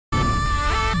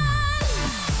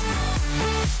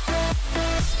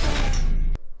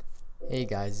Hey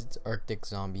guys, it's Arctic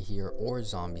Zombie here, or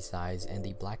Zombie Size, and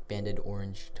the black banded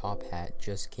orange top hat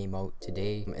just came out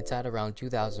today. It's at around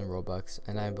 2,000 Robux,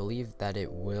 and I believe that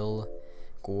it will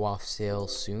go off sale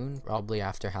soon, probably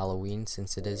after Halloween,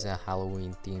 since it is a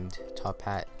Halloween themed top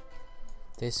hat.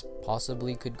 This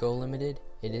possibly could go limited.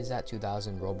 It is at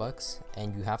 2,000 Robux,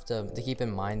 and you have to keep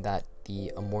in mind that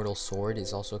the Immortal Sword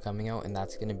is also coming out, and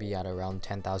that's going to be at around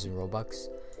 10,000 Robux.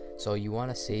 So you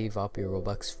want to save up your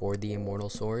Robux for the Immortal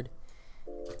Sword.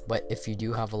 But if you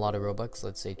do have a lot of Robux,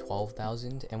 let's say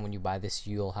 12,000, and when you buy this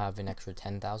you'll have an extra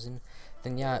 10,000,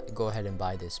 then yeah, go ahead and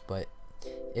buy this. But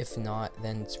if not,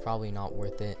 then it's probably not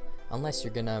worth it, unless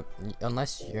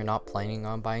you're not planning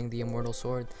on buying the Immortal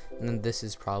Sword. And then this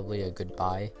is probably a good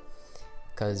buy,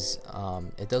 because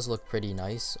it does look pretty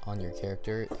nice on your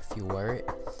character if you wear it,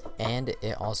 and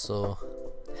it also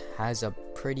has a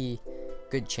pretty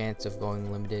good chance of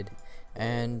going limited.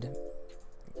 And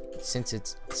since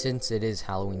it is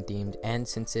Halloween themed, and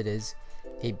since it is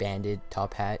a banded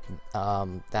top hat,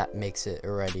 that makes it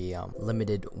already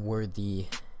limited worthy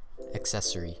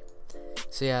accessory.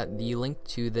 So yeah, the link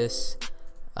to this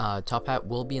top hat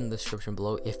will be in the description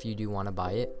below if you do want to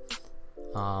buy it.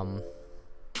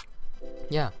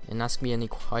 Yeah, and ask me any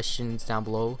questions down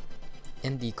below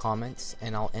in the comments,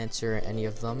 and I'll answer any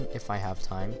of them if I have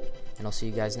time. And I'll see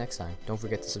you guys next time. Don't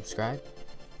forget to subscribe,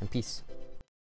 and peace.